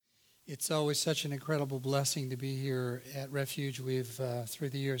It's always such an incredible blessing to be here at Refuge. We've, through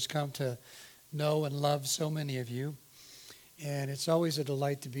the years, come to know and love so many of you. And it's always a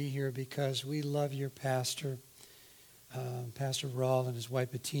delight to be here because we love your pastor, Pastor Raul and his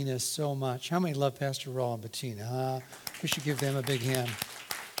wife Bettina, so much. How many love Pastor Raul and Bettina? We should give them a big hand.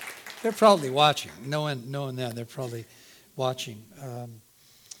 They're probably watching. Knowing that, they're probably watching.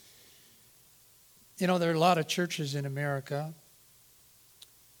 There are a lot of churches in America.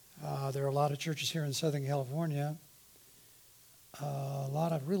 There are a lot of churches here in Southern California. A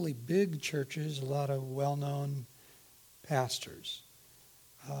lot of really big churches, a lot of well-known pastors.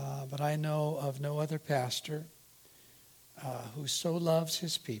 But I know of no other pastor who so loves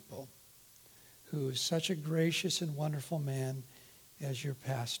his people, who is such a gracious and wonderful man as your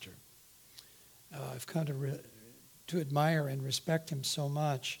pastor. I've come to admire and respect him so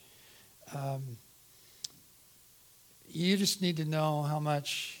much. You just need to know how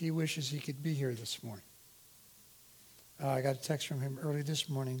much he wishes he could be here this morning. I got a text from him early this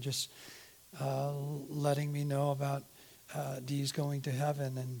morning just letting me know about Dee's going to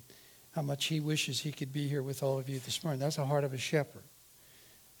heaven and how much he wishes he could be here with all of you this morning. That's the heart of a shepherd.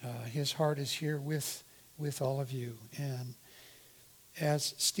 His heart is here with all of you. And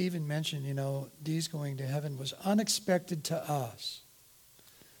as Stephen mentioned, Dee's going to heaven was unexpected to us,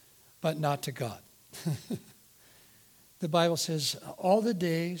 but not to God. The Bible says, all the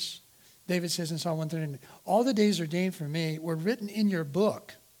days, David says in Psalm 139, all the days ordained for me were written in your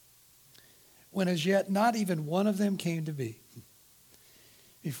book, when as yet not even one of them came to be.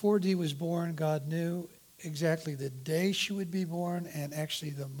 Before Dee was born, God knew exactly the day she would be born and actually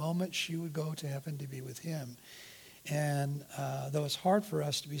the moment she would go to heaven to be with him. And though it's hard for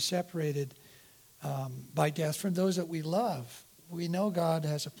us to be separated by death from those that we love, we know God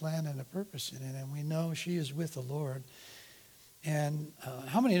has a plan and a purpose in it, and we know she is with the Lord. And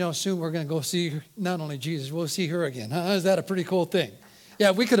how many know soon we're going to go see not only Jesus, we'll see her again? Huh? Is that a pretty cool thing?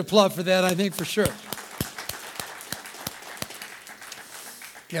 Yeah, we could applaud for that, I think, for sure.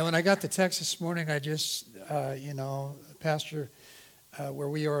 Yeah, when I got the text this morning, I just, Pastor, where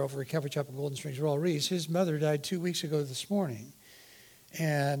we are over at Calvary Chapel, Golden Springs, Raul Reese, his mother died 2 weeks ago this morning.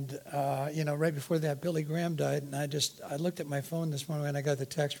 And, right before that, Billy Graham died, and I looked at my phone this morning and I got the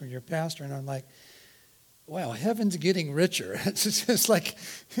text from your pastor, and I'm like, wow, heaven's getting richer. It's just like,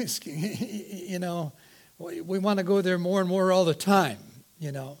 we want to go there more and more all the time,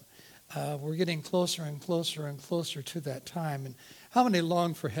 We're getting closer and closer and closer to that time. And how many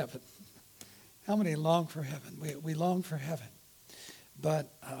long for heaven? How many long for heaven? We long for heaven.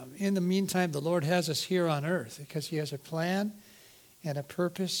 But in the meantime, the Lord has us here on earth because he has a plan and a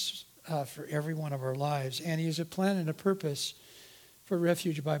purpose for every one of our lives. And he has a plan and a purpose for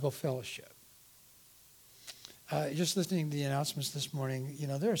Refuge Bible Fellowship. Just listening to the announcements this morning,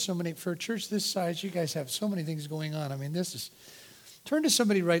 there are so many, for a church this size, you guys have so many things going on. I mean, turn to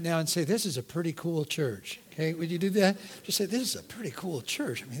somebody right now and say, this is a pretty cool church. Okay, would you do that? Just say, this is a pretty cool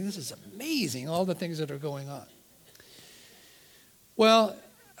church. I mean, this is amazing, all the things that are going on. Well,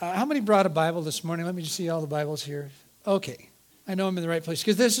 how many brought a Bible this morning? Let me just see all the Bibles here. Okay, I know I'm in the right place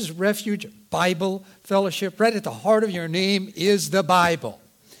because this is Refuge Bible Fellowship. Right at the heart of your name is the Bible.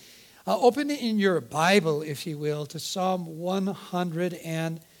 Open in your Bible, if you will, to Psalm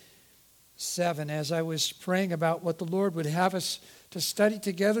 107. As I was praying about what the Lord would have us to study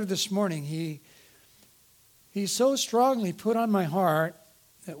together this morning, He so strongly put on my heart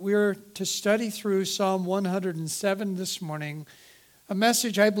that we're to study through Psalm 107 this morning, a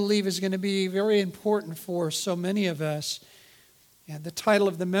message I believe is going to be very important for so many of us. And the title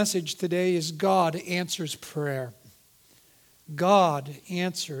of the message today is God Answers Prayer. God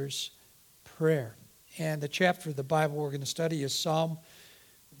answers prayer. And the chapter of the Bible we're going to study is Psalm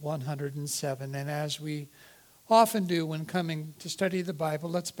 107. And as we often do when coming to study the Bible,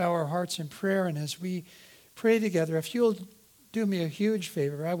 let's bow our hearts in prayer. And as we pray together, if you'll do me a huge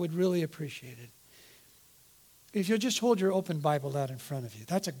favor, I would really appreciate it. If you'll just hold your open Bible out in front of you.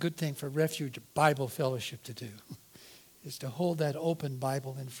 That's a good thing for Refuge Bible Fellowship to do, is to hold that open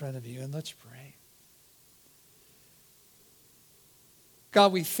Bible in front of you. And let's pray.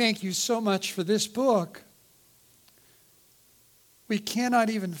 God, we thank you so much for this book. We cannot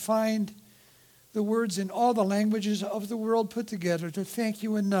even find the words in all the languages of the world put together to thank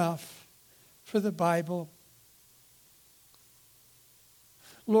you enough for the Bible.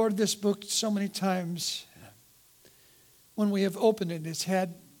 Lord, this book so many times when we have opened it, it's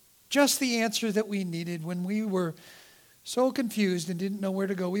had just the answer that we needed when we were so confused and didn't know where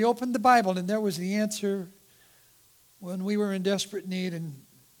to go. We opened the Bible and there was the answer. When we were in desperate need and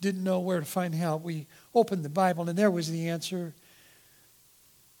didn't know where to find help, we opened the Bible and there was the answer.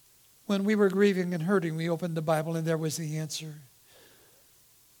 When we were grieving and hurting, we opened the Bible and there was the answer.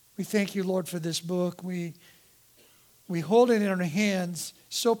 We thank you, Lord, for this book. We hold it in our hands,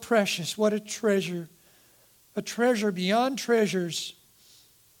 so precious. What a treasure beyond treasures.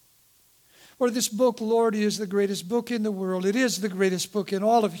 Lord, this book, Lord, is the greatest book in the world. It is the greatest book in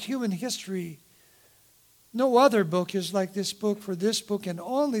all of human history. No other book is like this book, for this book and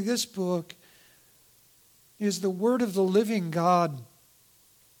only this book is the Word of the living God.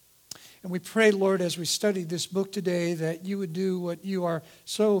 And we pray, Lord, as we study this book today, that you would do what you are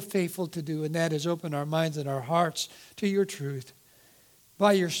so faithful to do, and that is open our minds and our hearts to your truth.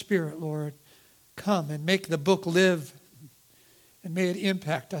 By your Spirit, Lord, come and make the book live, and may it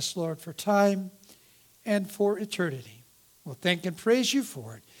impact us, Lord, for time and for eternity. We'll thank and praise you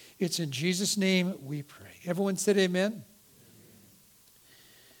for it. It's in Jesus' name we pray. Everyone said amen.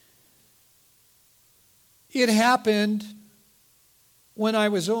 It happened when I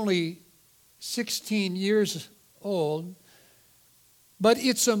was only 16 years old, but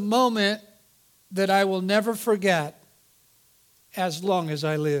it's a moment that I will never forget as long as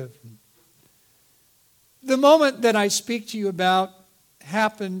I live. The moment that I speak to you about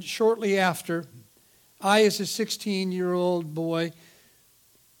happened shortly after I, as a 16-year-old boy,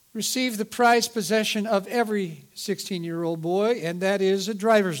 received the prized possession of every 16-year-old boy, and that is a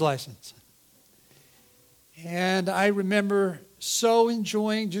driver's license. And I remember so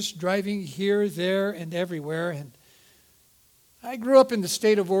enjoying just driving here, there, and everywhere. And I grew up in the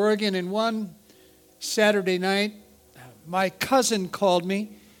state of Oregon, and one Saturday night, my cousin called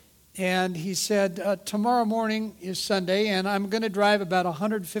me, and he said, tomorrow morning is Sunday, and I'm going to drive about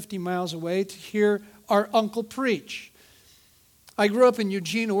 150 miles away to hear our uncle preach. I grew up in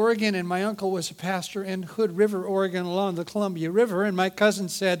Eugene, Oregon, and my uncle was a pastor in Hood River, Oregon, along the Columbia River, and my cousin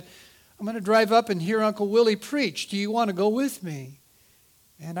said, I'm going to drive up and hear Uncle Willie preach. Do you want to go with me?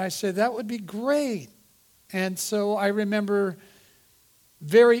 And I said, that would be great. And so I remember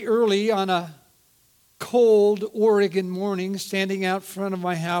very early on a cold Oregon morning, standing out front of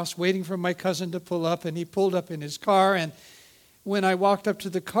my house, waiting for my cousin to pull up, and he pulled up in his car. And when I walked up to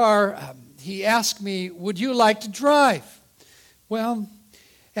the car, he asked me, would you like to drive? Well,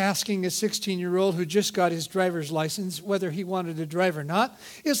 asking a 16-year-old who just got his driver's license whether he wanted to drive or not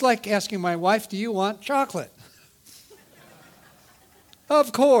is like asking my wife, do you want chocolate?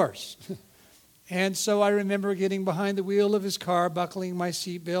 Of course. And so I remember getting behind the wheel of his car, buckling my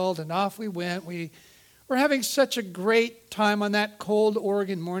seatbelt, and off we went. We were having such a great time on that cold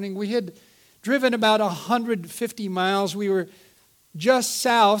Oregon morning. We had driven about 150 miles. We were just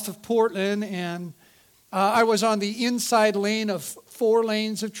south of Portland, and I was on the inside lane of 4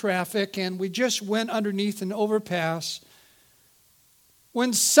 lanes of traffic, and we just went underneath an overpass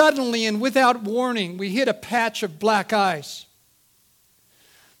when suddenly and without warning, we hit a patch of black ice.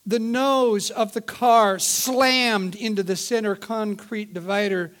 The nose of the car slammed into the center concrete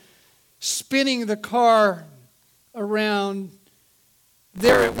divider, spinning the car around.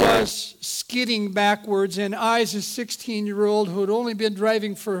 There it was, skidding backwards, and I, as a 16-year-old who had only been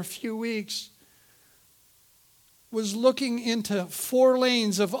driving for a few weeks, was looking into 4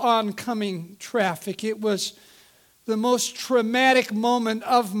 lanes of oncoming traffic. It was the most traumatic moment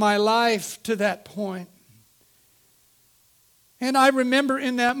of my life to that point. And I remember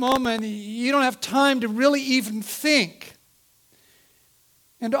in that moment, you don't have time to really even think.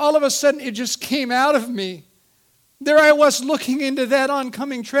 And all of a sudden, it just came out of me. There I was looking into that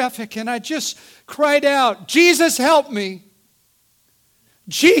oncoming traffic, and I just cried out, Jesus, help me.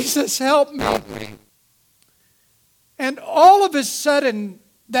 Jesus, help me. And all of a sudden,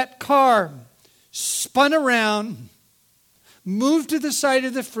 that car spun around, moved to the side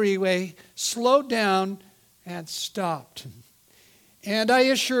of the freeway, slowed down, and stopped. And I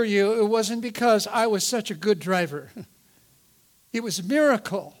assure you, it wasn't because I was such a good driver. It was a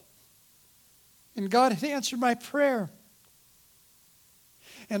miracle. And God had answered my prayer.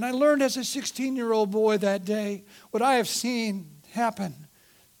 And I learned as a 16-year-old boy that day what I have seen happen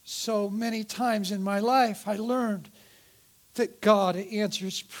so many times in my life. I learned that God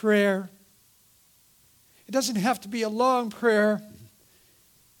answers prayer. It doesn't have to be a long prayer.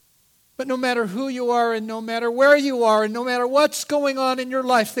 But no matter who you are and no matter where you are and no matter what's going on in your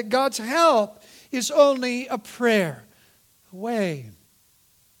life, that God's help is only a prayer away.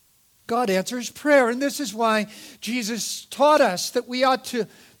 God answers prayer. And this is why Jesus taught us that we ought to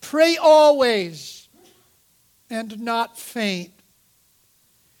pray always and not faint.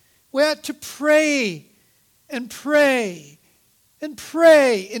 We ought to pray and pray and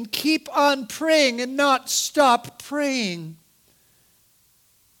pray and keep on praying and not stop praying.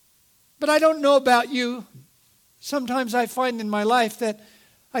 But I don't know about you. Sometimes I find in my life that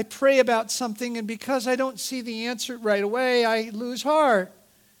I pray about something, and because I don't see the answer right away, I lose heart.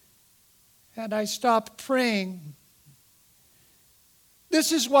 And I stop praying.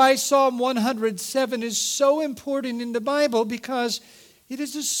 This is why Psalm 107 is so important in the Bible, because it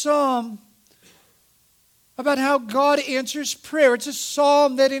is a psalm about how God answers prayer. It's a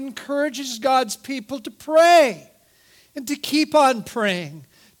psalm that encourages God's people to pray and to keep on praying,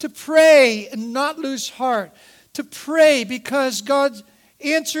 to pray and not lose heart, to pray because God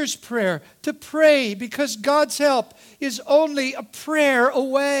answers prayer, to pray because God's help is only a prayer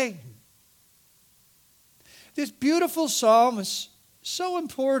away. This beautiful psalm is so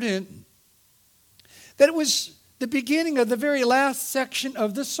important that it was the beginning of the very last section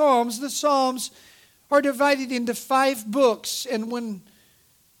of the Psalms. The Psalms are divided into 5 books, and when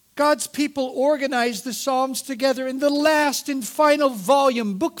God's people organized the Psalms together in the last and final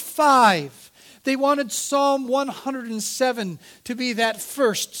volume, Book 5, they wanted Psalm 107 to be that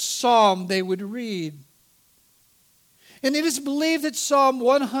first psalm they would read. And it is believed that Psalm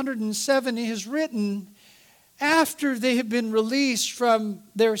 107 is written after they have been released from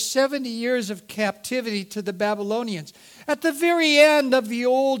their 70 years of captivity to the Babylonians. At the very end of the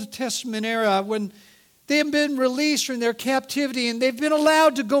Old Testament era, when they have been released from their captivity and they've been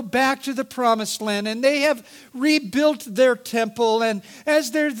allowed to go back to the Promised Land, and they have rebuilt their temple. And as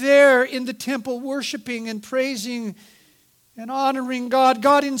they're there in the temple worshiping and praising and honoring God,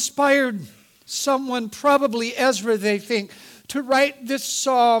 God inspired someone, probably Ezra, they think, to write this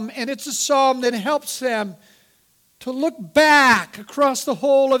psalm. And it's a psalm that helps them to look back across the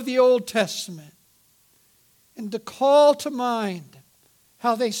whole of the Old Testament and to call to mind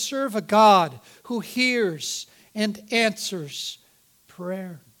how they serve a God who hears and answers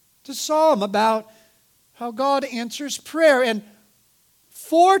prayer. It's a psalm about how God answers prayer. And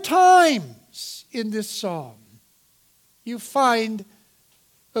 4 times in this psalm, you find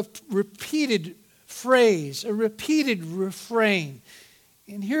a repeated phrase, a repeated refrain.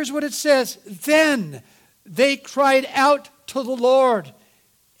 And here's what it says: then they cried out to the Lord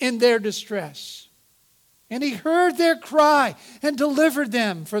in their distress, and He heard their cry and delivered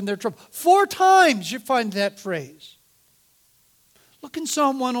them from their trouble. 4 times you find that phrase. Look in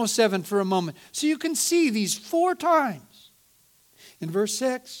Psalm 107 for a moment so you can see these 4 times. In verse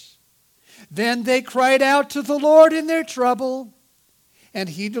 6, then they cried out to the Lord in their trouble, and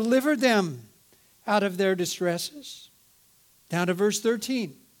He delivered them out of their distresses. Down to verse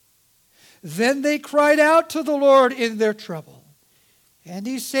 13. Then they cried out to the Lord in their trouble, and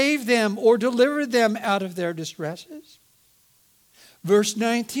He saved them or delivered them out of their distresses. Verse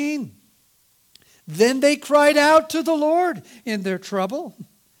 19. Then they cried out to the Lord in their trouble,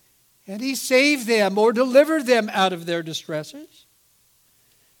 and He saved them or delivered them out of their distresses.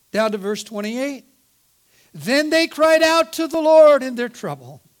 Down to verse 28. Then they cried out to the Lord in their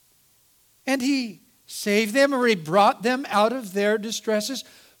trouble, and He saved them or He brought them out of their distresses.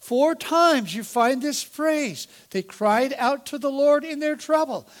 4 times you find this phrase. They cried out to the Lord in their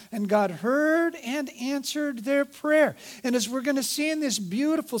trouble, and God heard and answered their prayer. And as we're going to see in this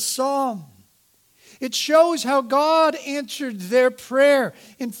beautiful psalm, it shows how God answered their prayer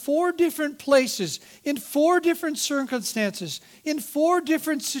in 4 different places, in 4 different circumstances, in 4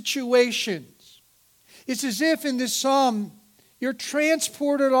 different situations. It's as if in this psalm, you're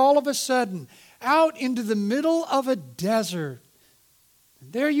transported all of a sudden out into the middle of a desert.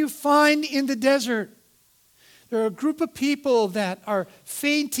 There you find in the desert, there are a group of people that are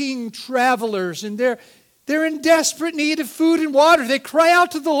fainting travelers, and they're in desperate need of food and water. They cry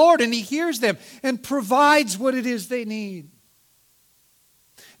out to the Lord, and He hears them and provides what it is they need.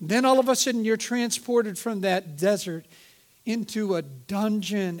 And then all of a sudden you're transported from that desert into a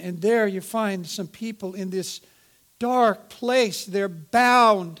dungeon, and there you find some people in this dark place. They're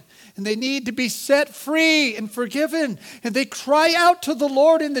bound, and they need to be set free and forgiven. And they cry out to the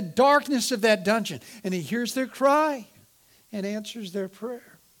Lord in the darkness of that dungeon. And He hears their cry and answers their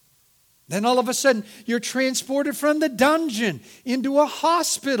prayer. Then all of a sudden, you're transported from the dungeon into a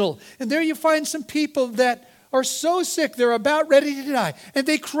hospital. And there you find some people that are so sick, they're about ready to die. And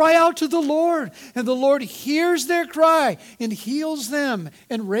they cry out to the Lord. And the Lord hears their cry and heals them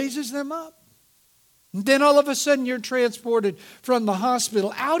and raises them up. And then all of a sudden you're transported from the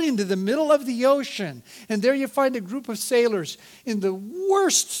hospital out into the middle of the ocean. And there you find a group of sailors in the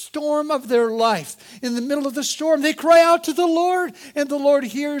worst storm of their life. In the middle of the storm, they cry out to the Lord, and the Lord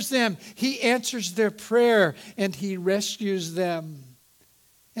hears them. He answers their prayer, and He rescues them.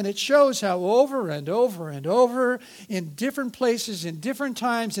 And it shows how over and over and over, in different places, in different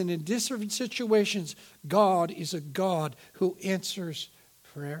times, and in different situations, God is a God who answers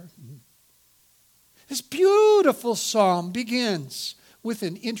prayer. This beautiful psalm begins with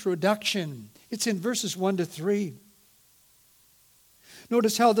an introduction. It's in verses 1 to 3.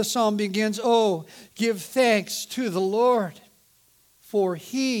 Notice how the psalm begins. Oh, give thanks to the Lord, for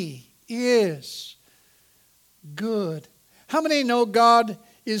He is good. How many know God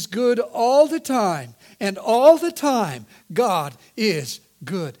is good all the time? And all the time, God is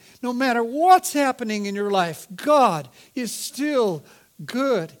good. No matter what's happening in your life, God is still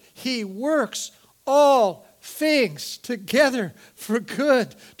good. He works all things together for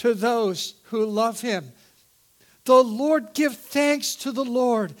good to those who love Him. The Lord, give thanks to the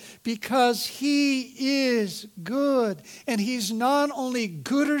Lord because He is good. And He's not only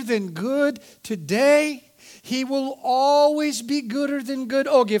gooder than good today, He will always be gooder than good.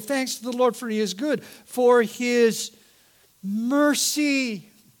 Oh, give thanks to the Lord for He is good. For His mercy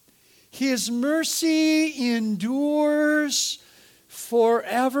endures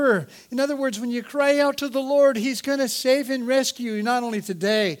forever. In other words, when you cry out to the Lord, He's going to save and rescue you not only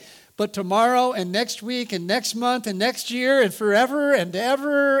today, but tomorrow and next week and next month and next year and forever and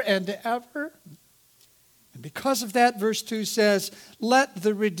ever and ever. And because of that, verse 2 says, let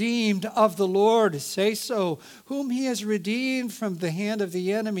the redeemed of the Lord say so, whom He has redeemed from the hand of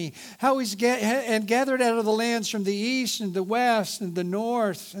the enemy, how He's gathered out of the lands from the east and the west and the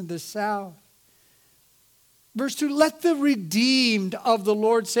north and the south. Verse 2, let the redeemed of the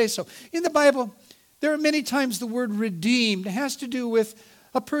Lord say so. In the Bible, there are many times the word redeemed has to do with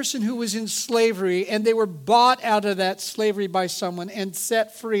a person who was in slavery and they were bought out of that slavery by someone and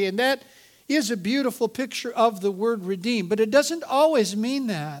set free. And that is a beautiful picture of the word redeemed, but it doesn't always mean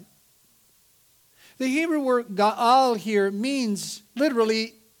that. The Hebrew word ga'al here means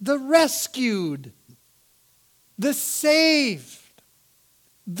literally the rescued, the saved,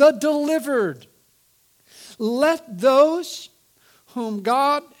 the delivered. Let those whom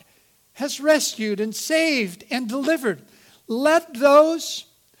God has rescued and saved and delivered, let those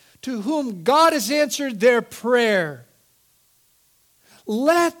to whom God has answered their prayer,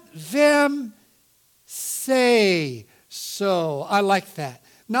 let them say so. I like that.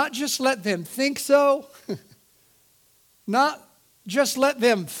 Not just let them think so, not just let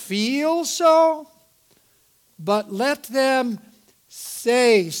them feel so, but let them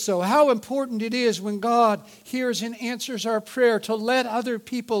say so. How important it is when God hears and answers our prayer to let other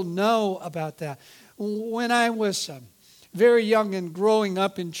people know about that. When I was very young and growing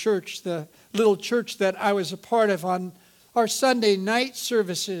up in church, the little church that I was a part of, on our Sunday night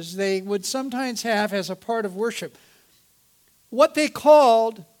services, they would sometimes have as a part of worship what they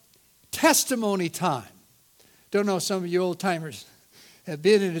called testimony time. Don't know, some of you old timers have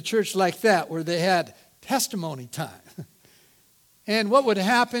been in a church like that where they had testimony time. And what would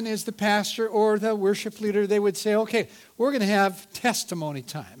happen is the pastor or the worship leader, they would say, okay, we're going to have testimony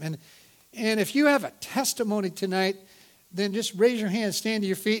time. And if you have a testimony tonight, then just raise your hand, stand to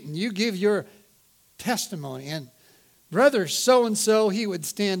your feet, and you give your testimony. And brother so-and-so, he would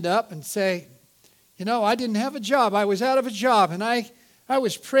stand up and say, you know, I didn't have a job. I was out of a job, and I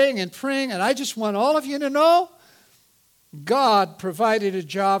was praying, and I just want all of you to know God provided a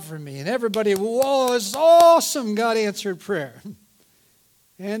job for me. And everybody, whoa, it's awesome. God answered prayer.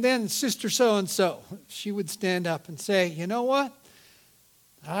 And then sister so-and-so, she would stand up and say, you know what?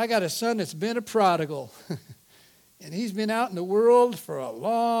 I got a son that's been a prodigal. And he's been out in the world for a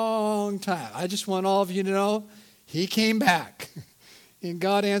long time. I just want all of you to know he came back. And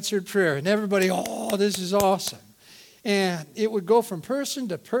God answered prayer. And everybody, oh, this is awesome. And it would go from person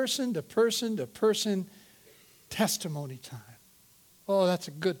to person to person to person. Testimony time. Oh, that's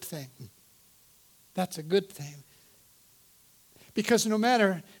a good thing. That's a good thing. Because no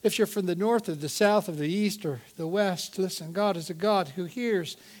matter if you're from the north or the south or the east or the west, listen, God is a God who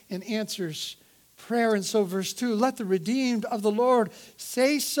hears and answers prayer. And so verse 2, let the redeemed of the Lord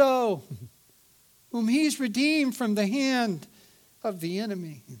say so, whom He's redeemed from the hand of the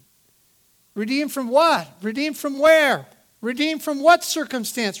enemy. Redeemed from what? Redeemed from where? Redeemed from what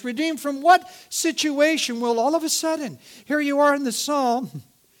circumstance? Redeemed from what situation? Well, all of a sudden, here you are in the psalm,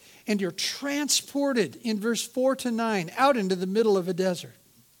 and you're transported in verse 4 to 9 out into the middle of a desert.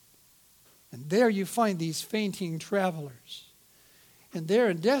 And there you find these fainting travelers. And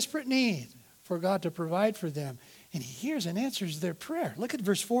they're in desperate need for God to provide for them. And He hears and answers their prayer. Look at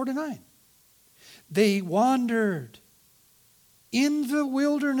verse 4 to 9. They wandered in the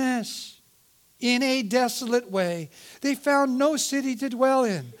wilderness in a desolate way. They found no city to dwell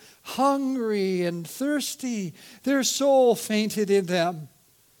in. Hungry and thirsty, their soul fainted in them.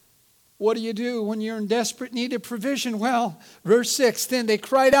 What do you do when you're in desperate need of provision? Well, verse 6, then they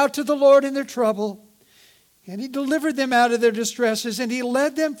cried out to the Lord in their trouble, and He delivered them out of their distresses, and He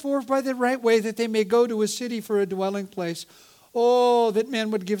led them forth by the right way that they may go to a city for a dwelling place. Oh, that men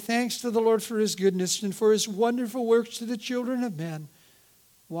would give thanks to the Lord for his goodness and for his wonderful works to the children of men.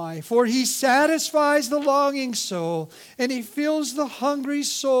 Why? For he satisfies the longing soul, and he fills the hungry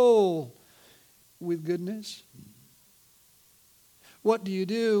soul with goodness. What do you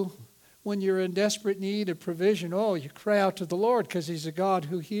do when you're in desperate need of provision? Oh, you cry out to the Lord because he's a God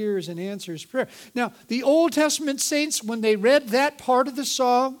who hears and answers prayer. Now, the Old Testament saints, when they read that part of the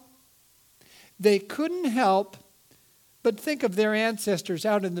psalm, they couldn't help but think of their ancestors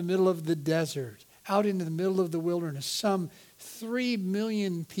out in the middle of the desert, out in the middle of the wilderness, some 3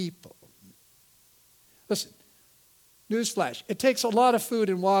 million people. Listen, newsflash, it takes a lot of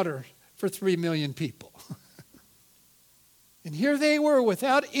food and water for 3 million people. And here they were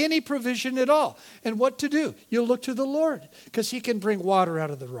without any provision at all. And what to do? You look to the Lord because he can bring water out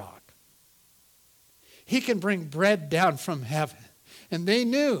of the rock. He can bring bread down from heaven. And they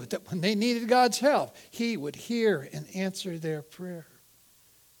knew that when they needed God's help, he would hear and answer their prayer.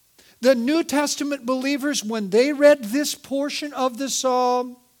 The New Testament believers, when they read this portion of the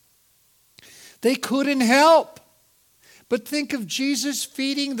psalm, they couldn't help but think of Jesus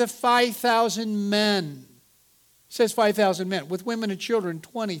feeding the 5,000 men. It says 5,000 men. With women and children,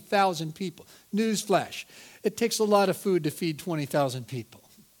 20,000 people. Newsflash. It takes a lot of food to feed 20,000 people.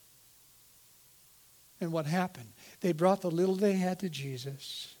 And what happened? They brought the little they had to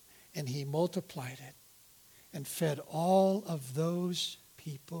Jesus, and he multiplied it and fed all of those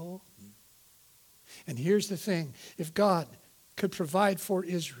people. And here's the thing. If God could provide for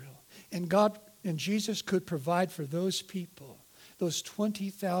Israel, and Jesus could provide for those people, those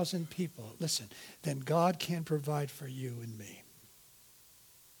 20,000 people, listen, then God can provide for you and me.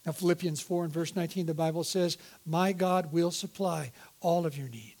 Now, Philippians 4 and verse 19, the Bible says, my God will supply all of your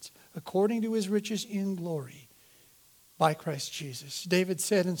needs according to his riches in glory by Christ Jesus. David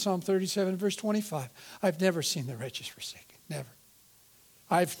said in Psalm 37, verse 25, I've never seen the righteous forsaken. Never.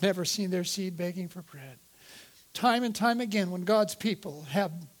 I've never seen their seed begging for bread. Time and time again, when God's people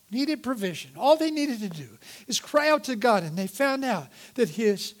have needed provision, all they needed to do is cry out to God, and they found out that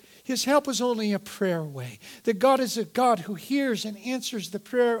his help was only a prayer away. That God is a God who hears and answers the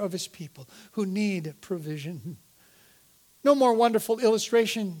prayer of his people who need provision. No more wonderful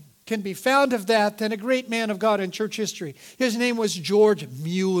illustration can be found of that than a great man of God in church history. His name was George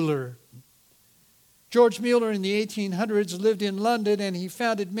Mueller. George Mueller in the 1800s lived in London, and he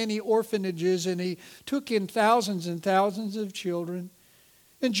founded many orphanages, and he took in thousands and thousands of children.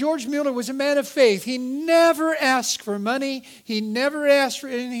 And George Mueller was a man of faith. He never asked for money. He never asked for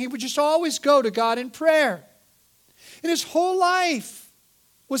anything. He would just always go to God in prayer. And his whole life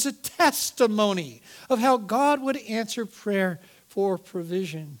was a testimony of how God would answer prayer for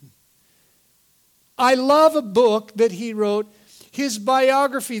provision. I love a book that he wrote, his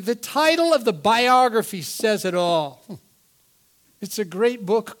biography. The title of the biography says it all. It's a great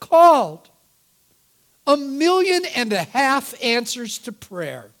book called 1.5 million answers to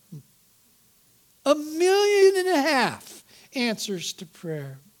prayer. 1.5 million answers to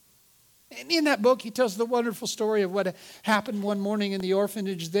prayer. And in that book, he tells the wonderful story of what happened one morning in the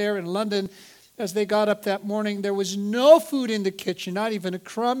orphanage there in London. As they got up that morning, there was no food in the kitchen, not even a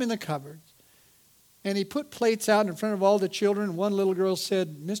crumb in the cupboards. And he put plates out in front of all the children. One little girl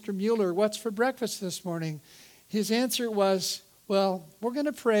said, Mr. Mueller, what's for breakfast this morning? His answer was, well, we're going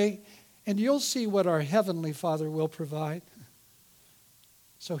to pray, and you'll see what our Heavenly Father will provide.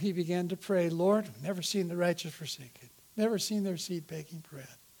 So he began to pray, Lord, I've never seen the righteous forsaken, never seen their seed begging bread.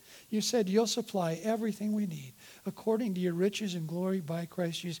 You said you'll supply everything we need according to your riches and glory by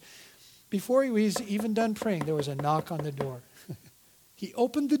Christ Jesus. Before he was even done praying, there was a knock on the door. He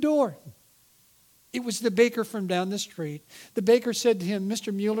opened the door. It was the baker from down the street. The baker said to him,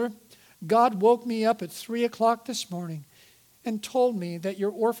 Mr. Mueller, God woke me up at 3 o'clock this morning and told me that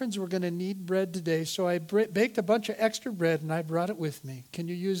your orphans were going to need bread today. So I baked a bunch of extra bread and I brought it with me. Can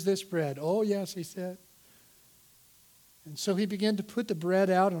you use this bread? Oh, yes, he said. And so he began to put the bread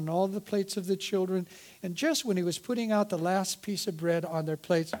out on all the plates of the children. And just when he was putting out the last piece of bread on their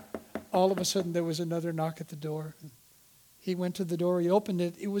plates, all of a sudden there was another knock at the door. He went to the door, he opened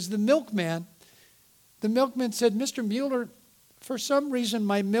it. It was the milkman. The milkman said, Mr. Mueller, for some reason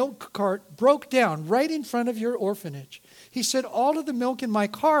my milk cart broke down right in front of your orphanage. He said, all of the milk in my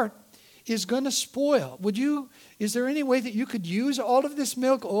cart is going to spoil. Is there any way that you could use all of this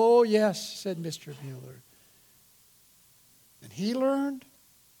milk? Oh, yes, said Mr. Mueller. And he learned,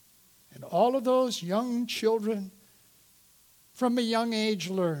 and all of those young children from a young age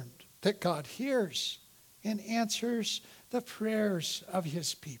learned that God hears and answers the prayers of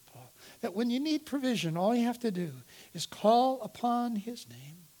his people. That when you need provision, all you have to do is call upon his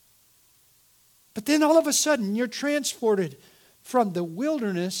name. But then all of a sudden, you're transported from the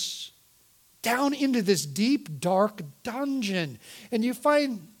wilderness down into this deep, dark dungeon. And you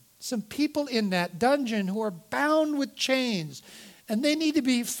find some people in that dungeon who are bound with chains, and they need to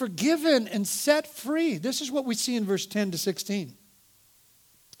be forgiven and set free. This is what we see in verse 10 to 16.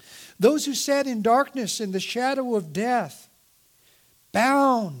 Those who sat in darkness in the shadow of death,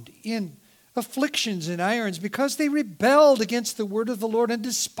 bound in afflictions and irons, because they rebelled against the word of the Lord and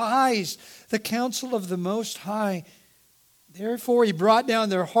despised the counsel of the Most High. Therefore he brought down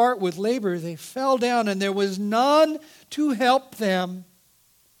their heart with labor. They fell down, and there was none to help them.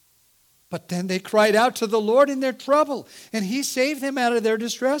 But then they cried out to the Lord in their trouble, and he saved them out of their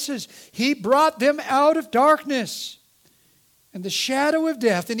distresses. He brought them out of darkness and the shadow of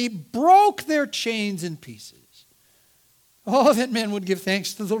death, and he broke their chains in pieces. Oh, that men would give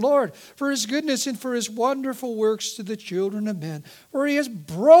thanks to the Lord for his goodness and for his wonderful works to the children of men. For he has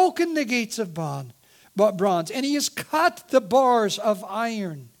broken the gates of bronze, and he has cut the bars of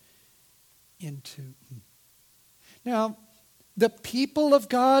iron in two. Now, the people of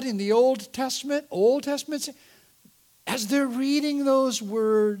God in the Old Testament, as they're reading those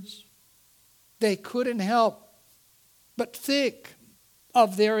words, they couldn't help but think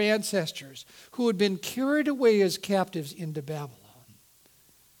of their ancestors who had been carried away as captives into Babylon.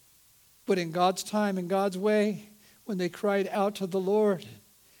 But in God's time, in God's way, when they cried out to the Lord,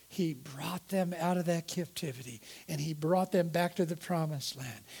 he brought them out of that captivity, and he brought them back to the promised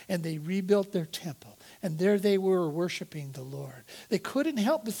land, and they rebuilt their temple, and there they were worshiping the Lord. They couldn't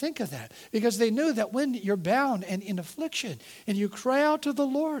help but think of that, because they knew that when you're bound and in affliction and you cry out to the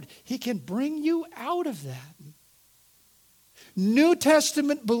Lord, he can bring you out of that. New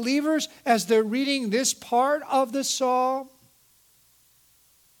Testament believers, as they're reading this part of the psalm,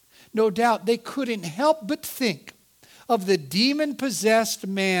 no doubt they couldn't help but think of the demon-possessed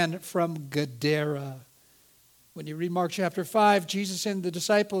man from Gadara. When you read Mark chapter 5, Jesus and the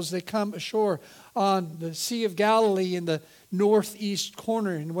disciples, they come ashore on the Sea of Galilee in the northeast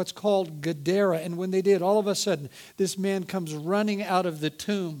corner in what's called Gadara. And when they did, all of a sudden, this man comes running out of the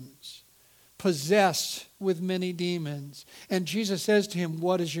tombs, possessed with many demons. And Jesus says to him,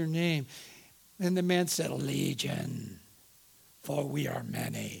 "What is your name?" And the man said, "Legion, for we are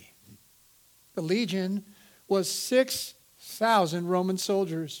many." The legion was 6,000 Roman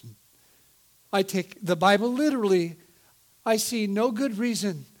soldiers. I take the Bible literally. I see no good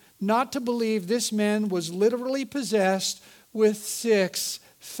reason not to believe this man was literally possessed with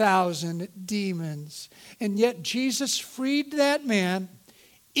 6,000 demons. And yet Jesus freed that man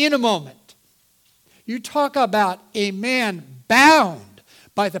in a moment. You talk about a man bound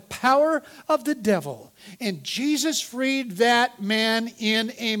by the power of the devil. And Jesus freed that man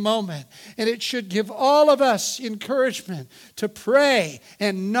in a moment. And it should give all of us encouragement to pray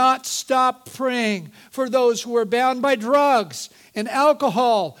and not stop praying for those who are bound by drugs and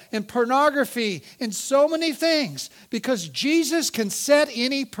alcohol and pornography and so many things, because Jesus can set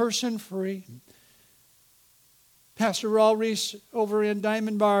any person free. Pastor Raul Reese over in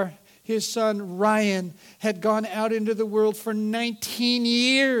Diamond Bar, his son Ryan had gone out into the world for 19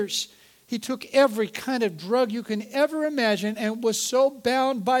 years. He took every kind of drug you can ever imagine and was so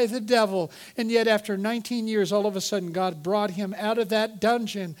bound by the devil. And yet after 19 years, all of a sudden, God brought him out of that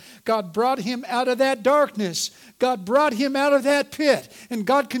dungeon. God brought him out of that darkness. God brought him out of that pit. And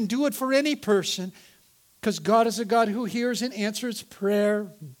God can do it for any person, because God is a God who hears and answers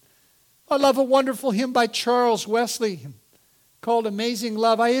prayer. I love a wonderful hymn by Charles Wesley called "Amazing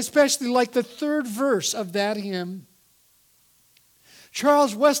Love." I especially like the third verse of that hymn.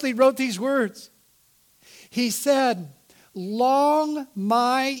 Charles Wesley wrote these words. He said, "Long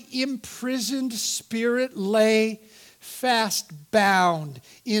my imprisoned spirit lay, fast bound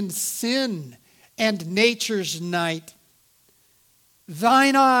in sin and nature's night.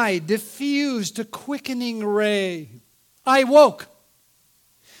 Thine eye diffused a quickening ray. I woke.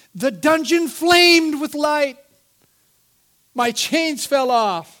 The dungeon flamed with light. My chains fell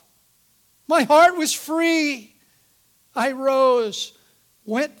off. My heart was free. I rose,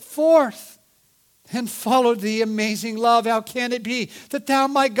 went forth, and followed thee, amazing love. How can it be that thou,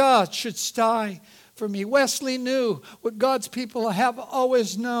 my God, shouldst die for me?" Wesley knew what God's people have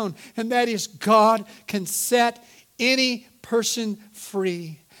always known, and that is God can set any person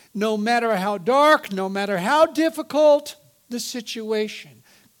free. No matter how dark, no matter how difficult the situation,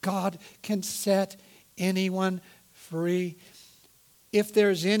 God can set anyone free. If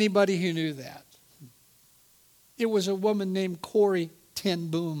there's anybody who knew that, it was a woman named Corrie ten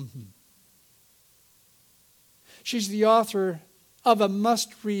Boom. She's the author of a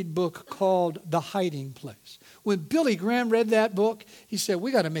must-read book called The Hiding Place. When Billy Graham read that book, he said,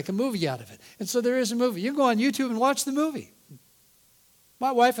 "We got to make a movie out of it." And so there is a movie. You can go on YouTube and watch the movie.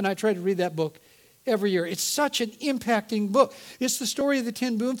 My wife and I try to read that book every year. It's such an impacting book. It's the story of the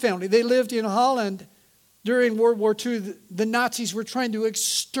Ten Boom family. They lived in Holland during World War II. The Nazis were trying to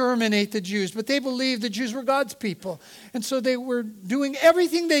exterminate the Jews, but they believed the Jews were God's people. And so they were doing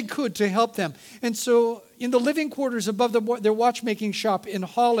everything they could to help them. And so in the living quarters above their watchmaking shop in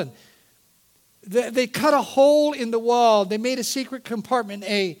Holland, they cut a hole in the wall. They made a secret compartment,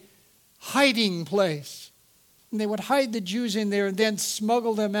 a hiding place. And they would hide the Jews in there and then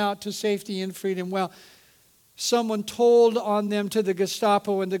smuggle them out to safety and freedom. Well, someone told on them to the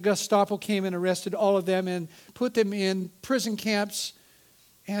Gestapo, and the Gestapo came and arrested all of them and put them in prison camps.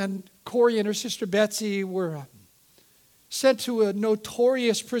 And Corrie and her sister Betsy were sent to a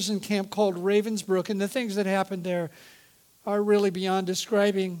notorious prison camp called Ravensbrück. And the things that happened there are really beyond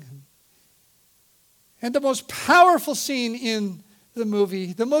describing. And the most powerful scene in the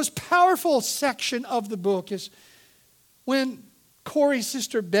movie, the most powerful section of the book, is when Corrie's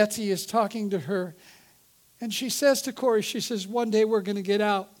sister Betsy is talking to her, and she says to Corrie, she says, one day we're going to get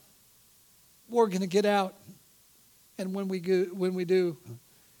out. We're going to get out. And when we do,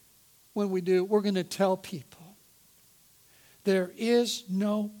 we're going to tell people there is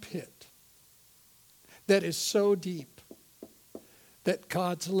no pit that is so deep that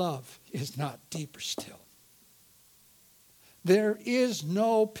God's love is not deeper still. There is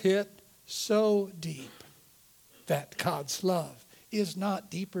no pit so deep that God's love is not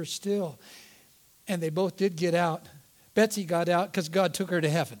deeper still. And they both did get out. Betsy got out because God took her to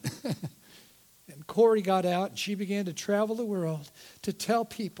heaven. And Corrie got out, and she began to travel the world to tell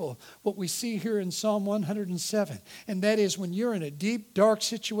people what we see here in Psalm 107. And that is, when you're in a deep, dark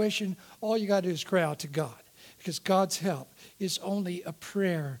situation, all you got to do is cry out to God, because God's help is only a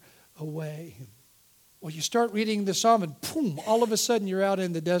prayer away. Well, you start reading the psalm, and boom, all of a sudden you're out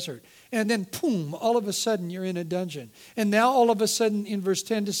in the desert. And then boom, all of a sudden you're in a dungeon. And now all of a sudden in verse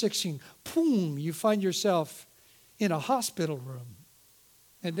 10 to 16, boom, you find yourself in a hospital room.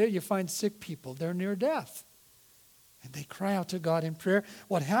 And there you find sick people. They're near death. And they cry out to God in prayer.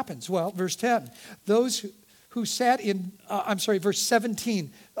 What happens? Well, verse 10, those who sat in, verse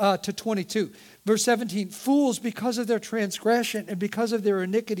 17 to 22. Verse 17, fools, because of their transgression and because of their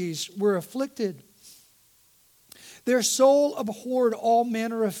iniquities, were afflicted. Their soul abhorred all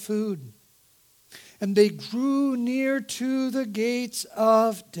manner of food, and they drew near to the gates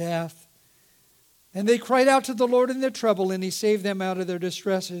of death. And they cried out to the Lord in their trouble, and he saved them out of their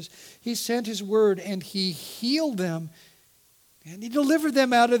distresses. He sent his word, and he healed them, and he delivered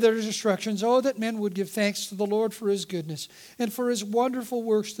them out of their destructions. Oh, that men would give thanks to the Lord for his goodness and for his wonderful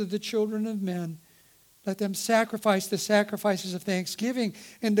works to the children of men. Let them sacrifice the sacrifices of thanksgiving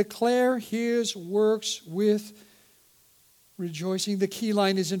and declare his works with rejoicing. The key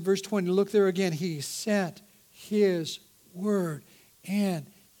line is in verse 20. Look there again. He sent his word, and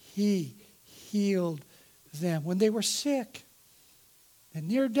he healed them when they were sick and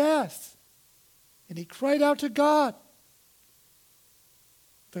near death. And he cried out to God.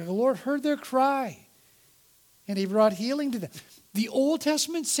 The Lord heard their cry, and he brought healing to them. The Old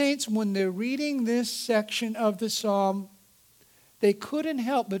Testament saints, when they're reading this section of the psalm, they couldn't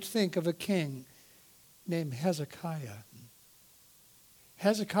help but think of a king named Hezekiah.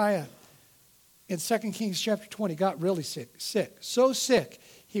 Hezekiah, in 2 Kings chapter 20, got really sick. So sick,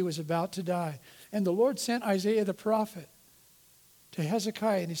 he was about to die. And the Lord sent Isaiah the prophet to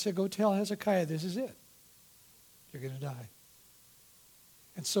Hezekiah, and he said, go tell Hezekiah, this is it. You're going to die.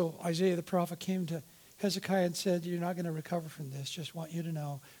 And so Isaiah the prophet came to Hezekiah and said, you're not going to recover from this. Just want you to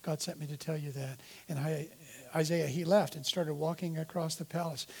know, God sent me to tell you that. And Isaiah, he left and started walking across the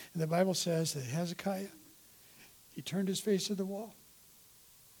palace. And the Bible says that Hezekiah, he turned his face to the wall.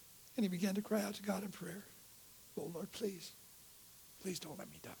 And he began to cry out to God in prayer. Oh, Lord, please don't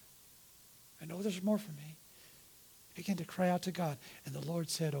let me die. I know there's more for me. He began to cry out to God. And the Lord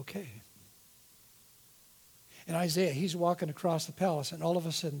said, okay. And Isaiah, he's walking across the palace, and all of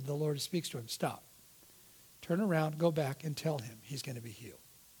a sudden the Lord speaks to him. Stop. Turn around, go back, and tell him he's going to be healed.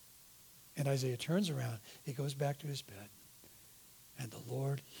 And Isaiah turns around. He goes back to his bed. And the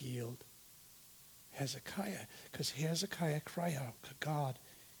Lord healed Hezekiah, because Hezekiah cried out to God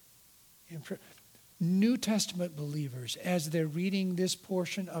in prayer. New Testament believers, as they're reading this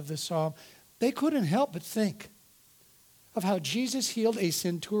portion of the psalm, they couldn't help but think of how Jesus healed a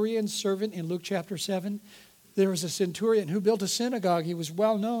centurion servant in Luke chapter 7. There was a centurion who built a synagogue. He was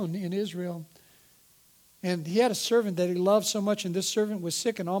well known in Israel. And he had a servant that he loved so much, and this servant was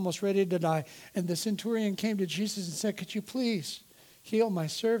sick and almost ready to die. And the centurion came to Jesus and said, could you please heal my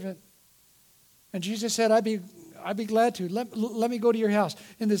servant? And Jesus said, I'd be glad to. Let me go to your house.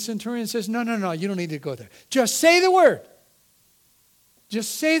 And the centurion says, no, you don't need to go there. Just say the word.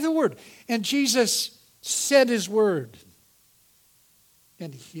 Just say the word. And Jesus said his word.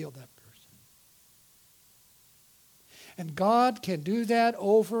 And he healed that person. And God can do that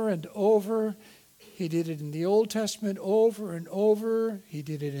over and over. He did it in the Old Testament over and over. He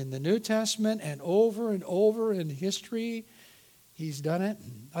did it in the New Testament and over in history. He's done it.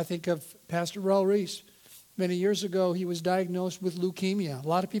 I think of Pastor Rel Reese. Many years ago, he was diagnosed with leukemia. A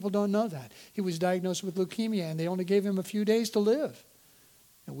lot of people don't know that. He was diagnosed with leukemia, and they only gave him a few days to live.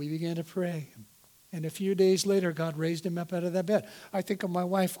 And we began to pray. And a few days later, God raised him up out of that bed. I think of my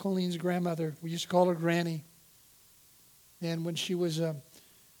wife, Colleen's grandmother. We used to call her Granny. And when she was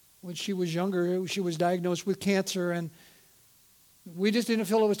younger, she was diagnosed with cancer, and we just didn't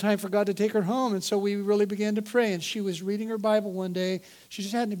feel it was time for God to take her home. And so we really began to pray. And she was reading her Bible one day. She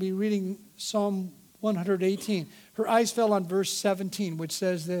just happened to be reading Psalm 118. Her eyes fell on verse 17, which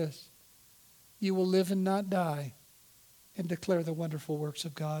says this: "You will live and not die, and declare the wonderful works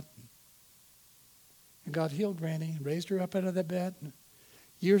of God." And God healed Granny and raised her up out of that bed.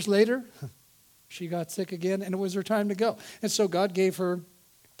 Years later, she got sick again, and it was her time to go. And so God gave her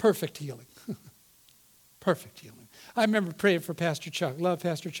perfect healing. Perfect healing. I remember praying for Pastor Chuck. Love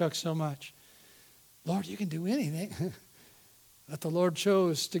Pastor Chuck so much. Lord, you can do anything. But the Lord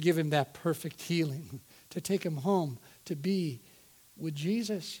chose to give him that perfect healing, to take him home, to be with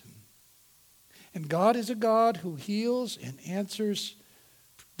Jesus. And God is a God who heals and answers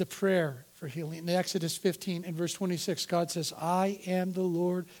the prayer for healing. In Exodus 15 and verse 26, God says, "I am the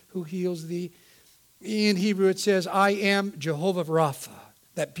Lord who heals thee." In Hebrew it says, "I am Jehovah Rapha,"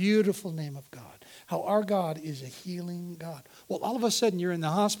 that beautiful name of God. How our God is a healing God. Well, all of a sudden you're in the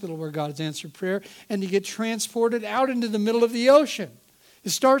hospital where God has answered prayer, and you get transported out into the middle of the ocean.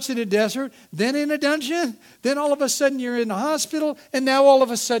 It starts in a desert, then in a dungeon, then all of a sudden you're in a hospital, and now all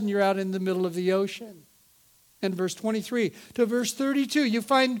of a sudden you're out in the middle of the ocean. And verse 23 to verse 32, you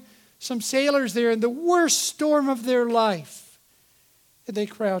find some sailors there in the worst storm of their life. And they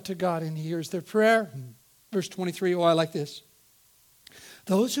cry out to God, and he hears their prayer. Verse 23, I like this.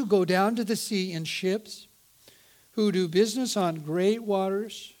 "Those who go down to the sea in ships, who do business on great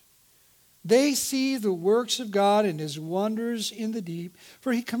waters, they see the works of God and his wonders in the deep.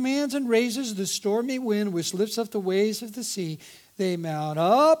 For he commands and raises the stormy wind which lifts up the waves of the sea. They mount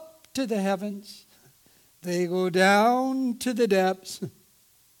up to the heavens. They go down to the depths.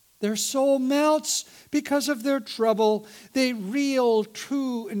 Their soul melts because of their trouble. They reel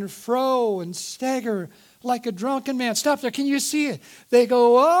to and fro and stagger like a drunken man." Stop there. Can you see it? They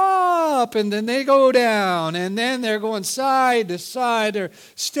go up and then they go down, and then they're going side to side. They're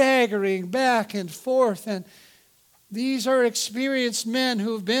staggering back and forth. And these are experienced men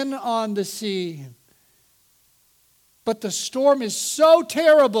who've been on the sea. But the storm is so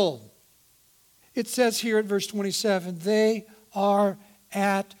terrible. It says here at verse 27, they are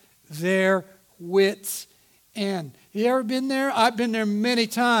at their wits' end. You ever been there? I've been there many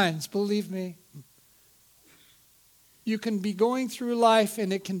times, believe me. You can be going through life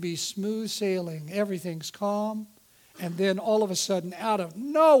and it can be smooth sailing. Everything's calm. And then all of a sudden, out of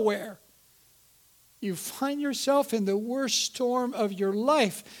nowhere, you find yourself in the worst storm of your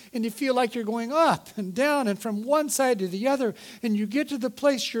life. And you feel like you're going up and down and from one side to the other. And you get to the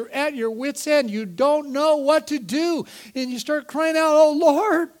place you're at your wits' end. You don't know what to do. And you start crying out, "Oh,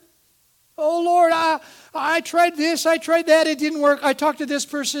 Lord. Oh, Lord, I tried this. I tried that. It didn't work. I talked to this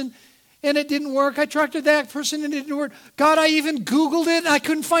person and it didn't work. I talked to that person and it didn't work. God, I even Googled it and I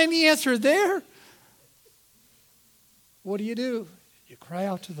couldn't find the answer there." What do? You cry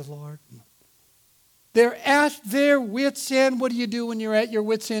out to the Lord. They're at their wits' end. What do you do when you're at your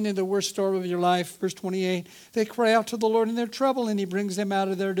wits' end in the worst storm of your life? Verse 28, they cry out to the Lord in their trouble, and he brings them out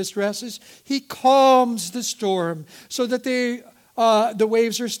of their distresses. He calms the storm so that the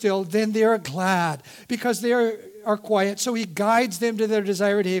waves are still. Then they are glad because they are quiet. So he guides them to their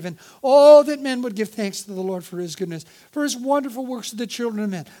desired haven. Oh, that men would give thanks to the Lord for his goodness, for his wonderful works to the children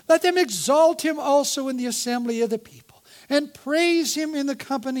of men. Let them exalt him also in the assembly of the people, and praise him in the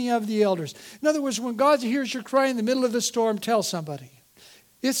company of the elders. In other words, when God hears your cry in the middle of the storm, tell somebody.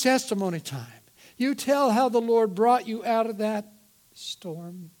 It's testimony time. You tell how the Lord brought you out of that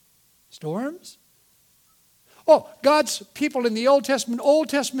storm. Storms? Oh, God's people in the Old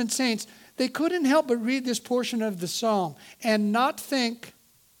Testament saints, they couldn't help but read this portion of the psalm and not think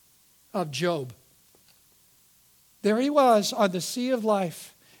of Job. There he was on the sea of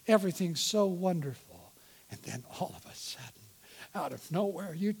life, everything so wonderful. And then all of a sudden, out of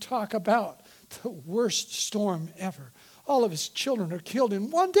nowhere, you talk about the worst storm ever. All of his children are killed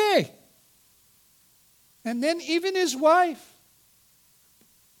in one day. And then even his wife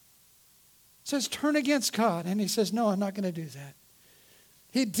says, turn against God. And he says, no, I'm not going to do that.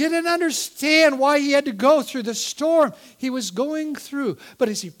 He didn't understand why he had to go through the storm he was going through. But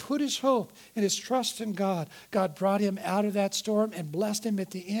as he put his hope and his trust in God, God brought him out of that storm and blessed him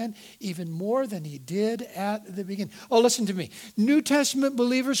at the end even more than he did at the beginning. Oh, listen to me. New Testament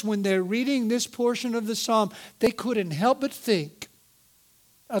believers, when they're reading this portion of the psalm, they couldn't help but think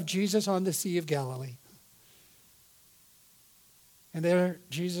of Jesus on the Sea of Galilee. And there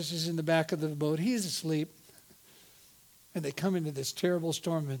Jesus is in the back of the boat. He's asleep. And they come into this terrible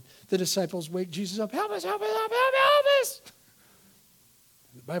storm, and the disciples wake Jesus up. Help us, help us, help us, help us.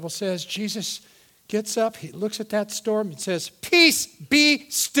 The Bible says Jesus gets up, he looks at that storm and says, peace, be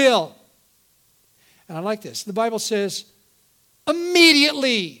still. And I like this. The Bible says,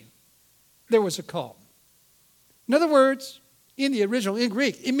 immediately there was a calm. In other words, in the original, in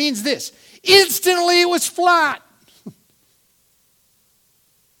Greek, it means this. Instantly it was flat.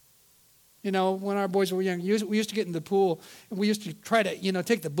 You know, when our boys were young, we used to get in the pool, and we used to try to,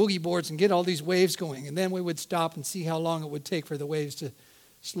 take the boogie boards and get all these waves going. And then we would stop and see how long it would take for the waves to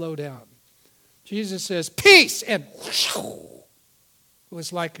slow down. Jesus says, peace! And whoosh, it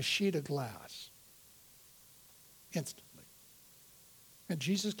was like a sheet of glass. Instantly. And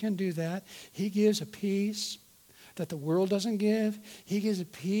Jesus can do that. He gives a peace that the world doesn't give. He gives a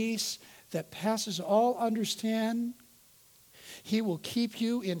peace that passes all understanding. He will keep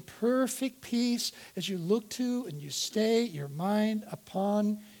you in perfect peace as you look to and you stay your mind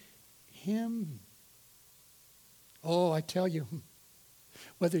upon Him. Oh, I tell you,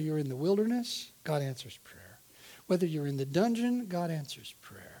 whether you're in the wilderness, God answers prayer. Whether you're in the dungeon, God answers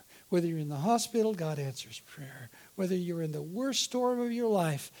prayer. Whether you're in the hospital, God answers prayer. Whether you're in the worst storm of your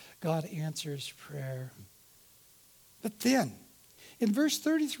life, God answers prayer. But then, in verse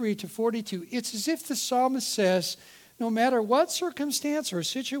 33 to 42, it's as if the psalmist says, no matter what circumstance or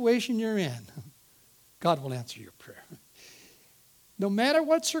situation you're in, God will answer your prayer. No matter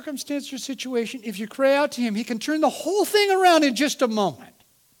what circumstance or situation, if you cry out to Him, He can turn the whole thing around in just a moment.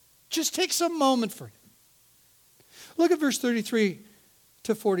 Just takes a moment for Him. Look at verse 33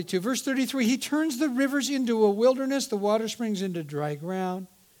 to 42. Verse 33, He turns the rivers into a wilderness, the water springs into dry ground,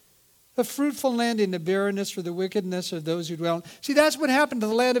 a fruitful land into barrenness for the wickedness of those who dwell in. See, that's what happened to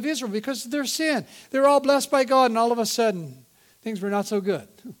the land of Israel because of their sin. They're all blessed by God, and all of a sudden, things were not so good.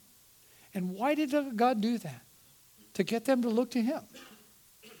 And why did God do that? To get them to look to Him.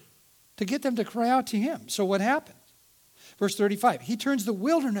 To get them to cry out to Him. So what happened? Verse 35, He turns the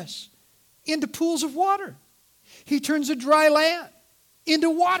wilderness into pools of water. He turns a dry land into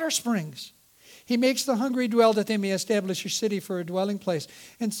water springs. He makes the hungry dwell that they may establish a city for a dwelling place,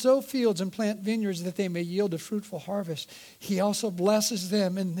 and sow fields and plant vineyards that they may yield a fruitful harvest. He also blesses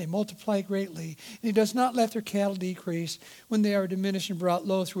them, and they multiply greatly. And He does not let their cattle decrease when they are diminished and brought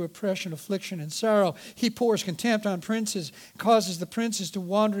low through oppression, affliction, and sorrow. He pours contempt on princes, causes the princes to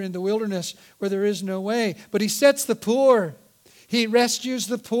wander in the wilderness where there is no way. But He sets the poor. He rescues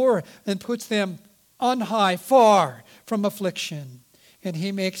the poor and puts them on high, far from affliction. And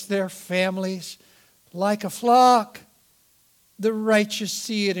He makes their families like a flock. The righteous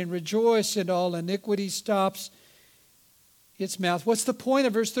see it and rejoice, and all iniquity stops its mouth. What's the point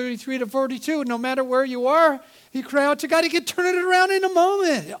of verse 33 to 42? No matter where you are, you cry out to God. He can turn it around in a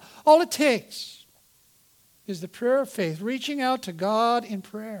moment. All it takes is the prayer of faith, reaching out to God in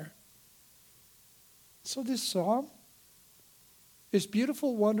prayer. So this psalm, this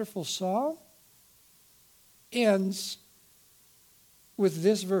beautiful, wonderful psalm, ends with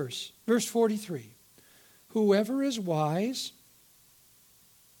this verse, verse 43. Whoever is wise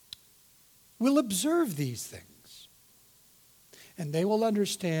will observe these things, and they will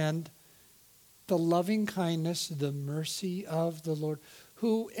understand the loving kindness, the mercy of the Lord.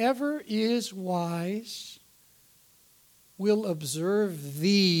 Whoever is wise will observe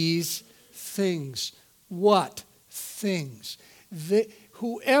these things. What things?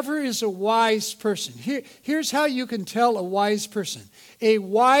 Whoever is a wise person. Here's how you can tell a wise person. A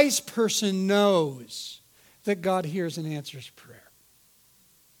wise person knows that God hears and answers prayer.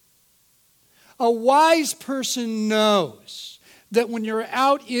 A wise person knows that when you're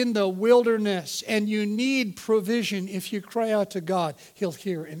out in the wilderness and you need provision, if you cry out to God, He'll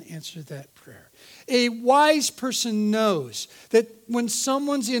hear and answer that prayer. A wise person knows that when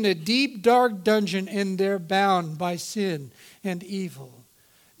someone's in a deep, dark dungeon and they're bound by sin and evil,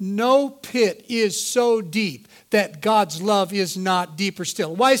 no pit is so deep that God's love is not deeper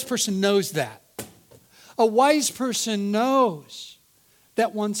still. A wise person knows that. A wise person knows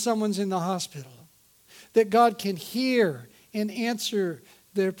that when someone's in the hospital, that God can hear and answer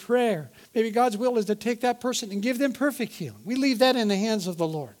their prayer. Maybe God's will is to take that person and give them perfect healing. We leave that in the hands of the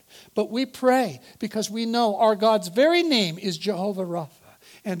Lord. But we pray because we know our God's very name is Jehovah Rapha.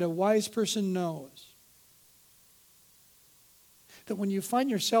 And a wise person knows that when you find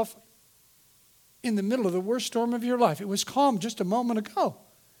yourself in the middle of the worst storm of your life, it was calm just a moment ago.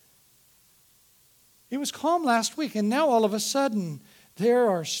 It was calm last week, and now all of a sudden, there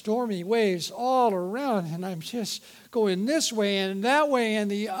are stormy waves all around, and I'm just going this way and that way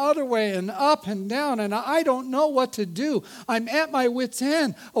and the other way and up and down, and I don't know what to do. I'm at my wit's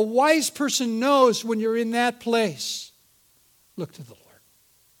end. A wise person knows when you're in that place. Look to the Lord.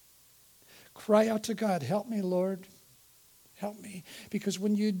 Cry out to God, help me, Lord. Help me. Because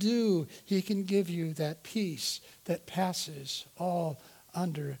when you do, He can give you that peace that passes all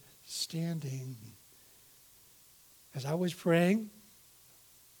understanding. As I was praying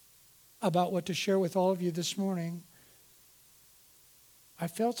about what to share with all of you this morning, I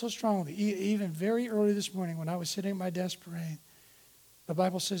felt so strongly, even very early this morning when I was sitting at my desk praying, the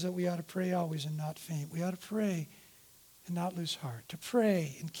Bible says that we ought to pray always and not faint. We ought to pray and not lose heart, to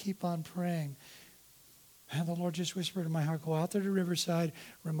pray and keep on praying. And the Lord just whispered in my heart, go out there to Riverside,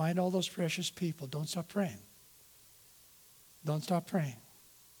 remind all those precious people, don't stop praying. Don't stop praying.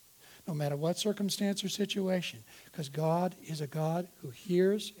 No matter what circumstance or situation, because God is a God who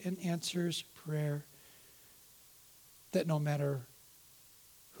hears and answers prayer, that no matter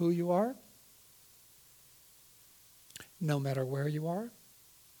who you are, no matter where you are,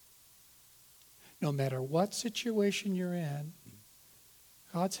 no matter what situation you're in,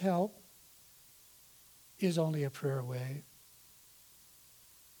 God's help is only a prayer away.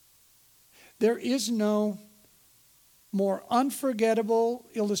 There is no more unforgettable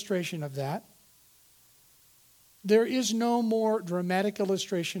illustration of that. There is no more dramatic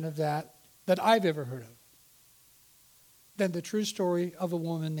illustration of that I've ever heard of than the true story of a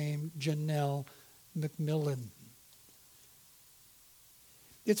woman named Janelle McMillan.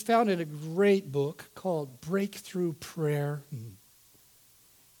 It's found in a great book called Breakthrough Prayer.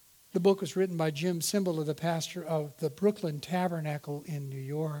 The book was written by Jim Cymbala, the pastor of the Brooklyn Tabernacle in New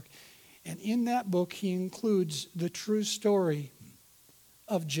York. And in that book, he includes the true story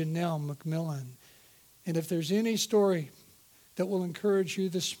of Janelle McMillan. And if there's any story that will encourage you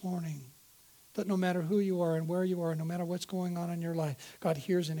this morning, that no matter who you are and where you are, no matter what's going on in your life, God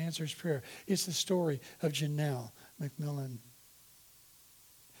hears and answers prayer. It's the story of Janelle McMillan.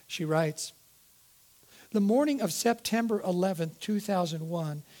 She writes, the morning of September 11th,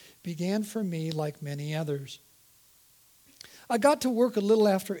 2001 began for me like many others. I got to work a little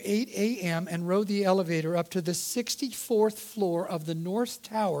after 8 a.m. and rode the elevator up to the 64th floor of the North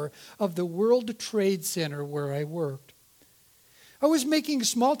Tower of the World Trade Center where I worked. I was making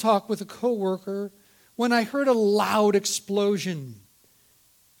small talk with a coworker when I heard a loud explosion.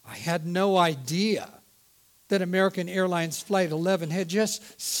 I had no idea that American Airlines Flight 11 had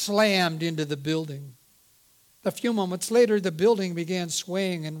just slammed into the building. A few moments later, the building began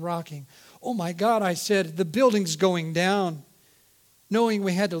swaying and rocking. Oh my God, I said, the building's going down. Knowing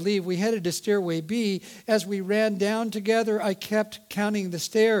we had to leave, we headed to Stairway B. As we ran down together, I kept counting the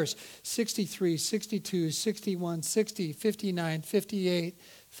stairs. 63, 62, 61, 60, 59, 58,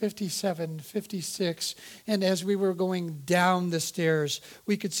 57, 56. And as we were going down the stairs,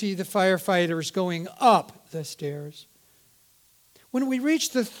 we could see the firefighters going up the stairs. When we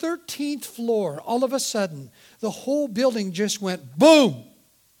reached the 13th floor, all of a sudden, the whole building just went boom.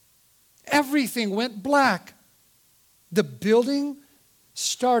 Everything went black. The building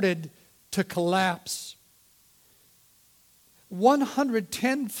started to collapse.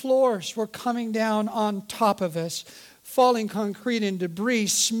 110 floors were coming down on top of us. Falling concrete and debris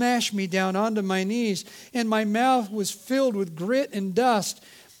smashed me down onto my knees, and my mouth was filled with grit and dust.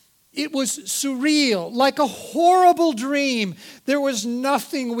 It was surreal, like a horrible dream. There was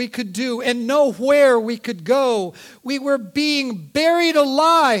nothing we could do and nowhere we could go. We were being buried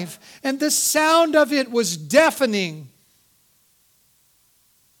alive, and the sound of it was deafening.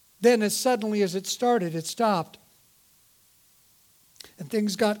 Then as suddenly as it started, it stopped. And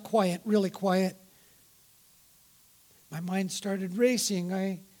things got quiet, really quiet. My mind started racing.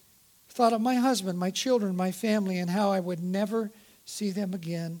 I thought of my husband, my children, my family, and how I would never see them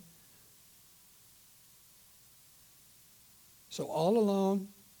again. So all alone,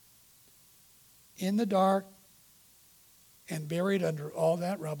 in the dark, and buried under all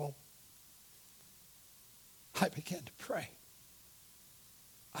that rubble, I began to pray.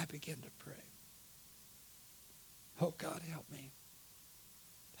 I began to pray. Oh, God, help me.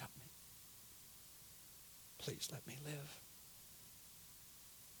 Help me. Please let me live.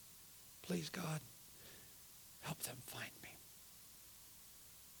 Please, God, help them find me.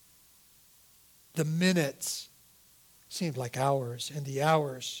 The minutes seemed like hours, and the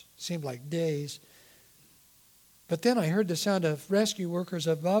hours seemed like days. But then I heard the sound of rescue workers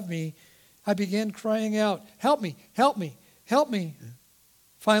above me. I began crying out, "Help me, help me, help me."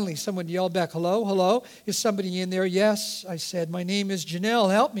 Finally, someone yelled back, "Hello, hello? Is somebody in there?" "Yes," I said. "My name is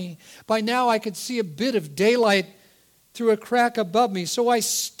Janelle. Help me." By now, I could see a bit of daylight through a crack above me, so I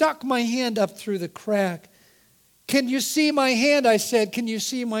stuck my hand up through the crack. "Can you see my hand?" I said. "Can you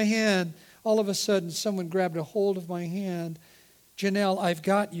see my hand?" All of a sudden, someone grabbed a hold of my hand. "Janelle, I've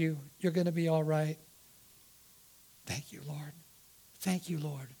got you. You're going to be all right." "Thank you, Lord. Thank you,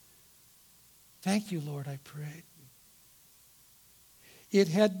 Lord. Thank you, Lord," I prayed. It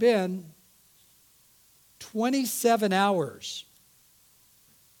had been 27 hours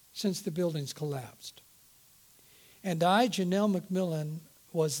since the buildings collapsed. And I, Janelle McMillan,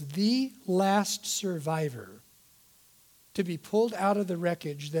 was the last survivor to be pulled out of the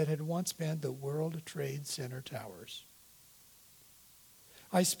wreckage that had once been the World Trade Center towers.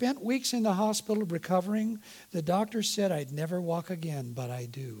 I spent weeks in the hospital recovering. The doctor said I'd never walk again, but I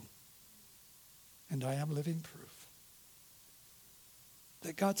do. And I am living proof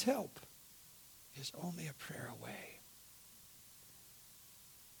that God's help is only a prayer away.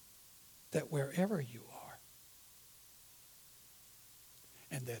 That wherever you are,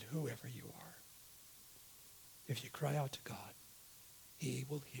 and that whoever you are, if you cry out to God, He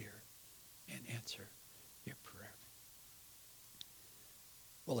will hear and answer your prayer.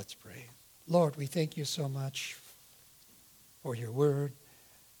 Well, let's pray. Lord, we thank you so much for your word.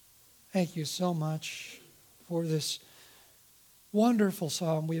 Thank you so much for this wonderful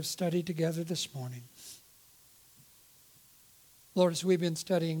psalm we have studied together this morning. Lord, as we've been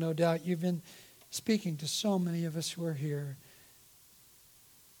studying, no doubt you've been speaking to so many of us who are here.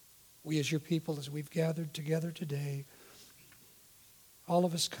 We as your people, as we've gathered together today, all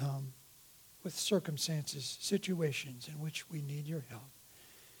of us come with circumstances, situations in which we need your help.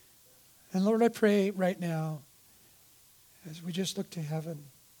 And Lord, I pray right now, as we just look to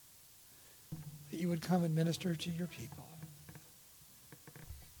heaven, that you would come and minister to your people.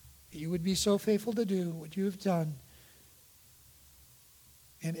 That you would be so faithful to do what you have done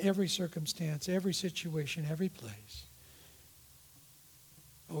in every circumstance, every situation, every place.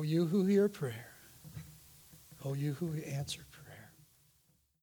 Oh, you who hear prayer. Oh, you who answer